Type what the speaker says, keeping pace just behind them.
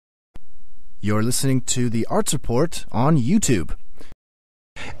You're listening to the Arts Report on YouTube.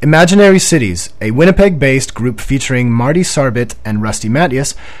 Imaginary Cities, a Winnipeg-based group featuring Marty Sarbit and Rusty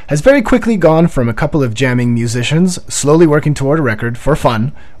Matyas, has very quickly gone from a couple of jamming musicians slowly working toward a record for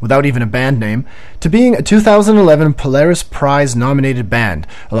fun, without even a band name, to being a 2011 Polaris Prize-nominated band,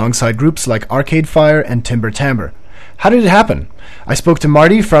 alongside groups like Arcade Fire and Timber Timbre. How did it happen? I spoke to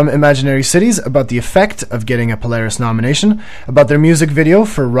Marty from Imaginary Cities about the effect of getting a Polaris nomination, about their music video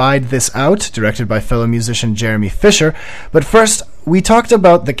for Ride This Out, directed by fellow musician Jeremy Fisher, but first, we talked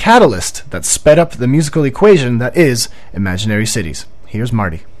about the catalyst that sped up the musical equation that is Imaginary Cities. Here's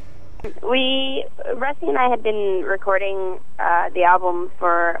Marty. Rusty and I had been recording the album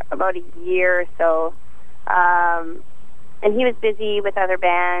for about a year or so, and he was busy with other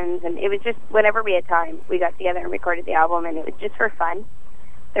bands, and it was just whenever we had time, we got together and recorded the album, and it was just for fun.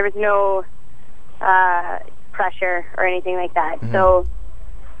 There was no pressure or anything like that. Mm-hmm. So,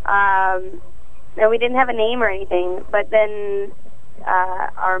 and we didn't have a name or anything, but then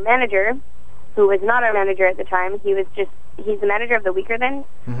our manager, who was not our manager at the time, he's the manager of the Weakerthans,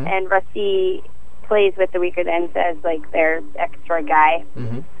 mm-hmm. and Rusty plays with the Weakerthans as like their extra guy.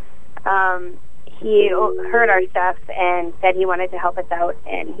 Mm-hmm. He heard our stuff and said he wanted to help us out,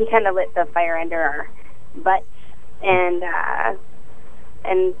 and he kind of lit the fire under our butts, and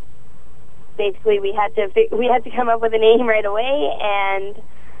basically we had to come up with a name right away, and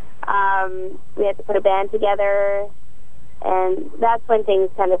we had to put a band together, and that's when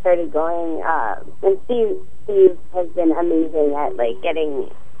things kind of started going. And Steve has been amazing at like getting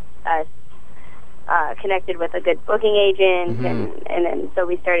us connected with a good booking agent, mm-hmm. and then so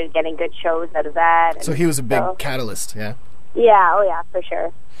we started getting good shows out of that. So he was a big catalyst, yeah? Yeah, oh yeah, for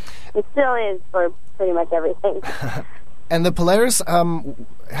sure. It still is for pretty much everything. And the Polaris,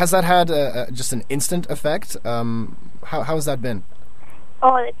 has that had just an instant effect? How has that been?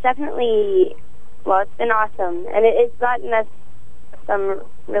 Oh, it's definitely, well, it's been awesome. And it's gotten us some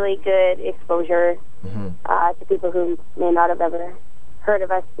really good exposure mm-hmm. To people who may not have ever heard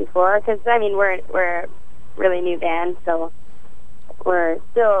of us before, because I mean we're a really new band, so we're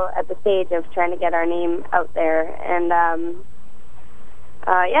still at the stage of trying to get our name out there, and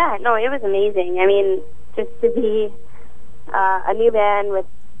yeah, no, it was amazing. I mean, just to be a new band with,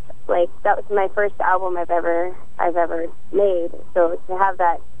 like, that was my first album I've ever made, so to have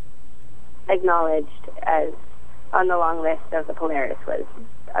that acknowledged as on the long list of the Polaris was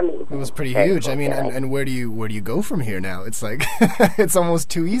amazing. It was pretty huge. I mean, and where do you go from here now? It's like it's almost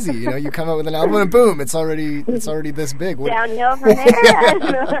too easy. You know, you come out with an album and boom, it's already this big. Downhill from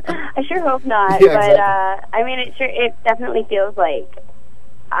there. I sure hope not. Yeah, but exactly. I mean, it definitely feels like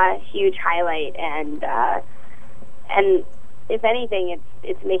a huge highlight, and if anything,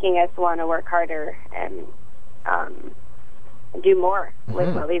 it's making us want to work harder and do more mm-hmm.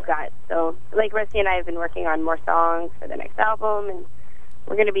 with what we've got. So, like, Rusty and I have been working on more songs for the next album, and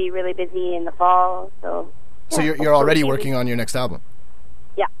we're going to be really busy in the fall. So you're already working on your next album?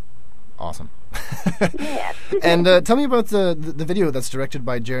 Yeah. Awesome. Yeah. And tell me about the video that's directed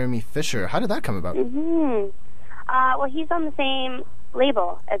by Jeremy Fisher. How did that come about? Mm-hmm. Well, he's on the same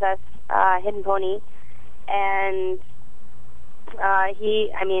label as us, Hidden Pony, and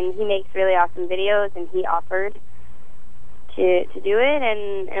he makes really awesome videos, and he offered to do it,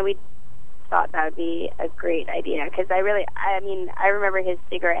 and we thought that would be a great idea, because I remember his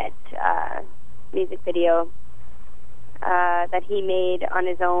cigarette music video that he made on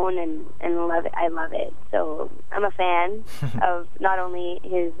his own, and love it. I love it. So I'm a fan of not only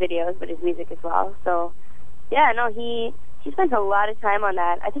his videos but his music as well. So yeah, no, he spent a lot of time on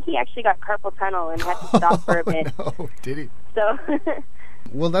that. I think he actually got carpal tunnel and had to stop for a bit. No, did he? So.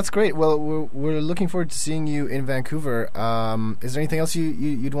 Well, that's great. Well, we're looking forward to seeing you in Vancouver. Is there anything else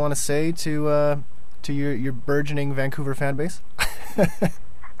you'd want to say to your burgeoning Vancouver fan base?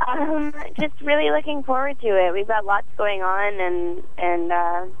 Just really looking forward to it. We've got lots going on, and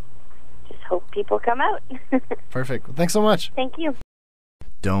just hope people come out. Perfect. Well, thanks so much. Thank you.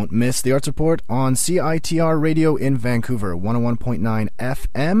 Don't miss the Arts Report on CiTR Radio in Vancouver, 101.9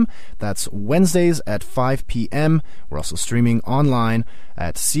 FM. That's Wednesdays at 5 p.m. We're also streaming online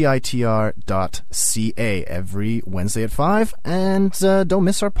at CiTR.ca every Wednesday at 5. And don't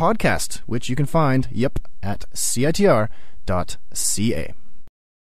miss our podcast, which you can find, at CiTR.ca.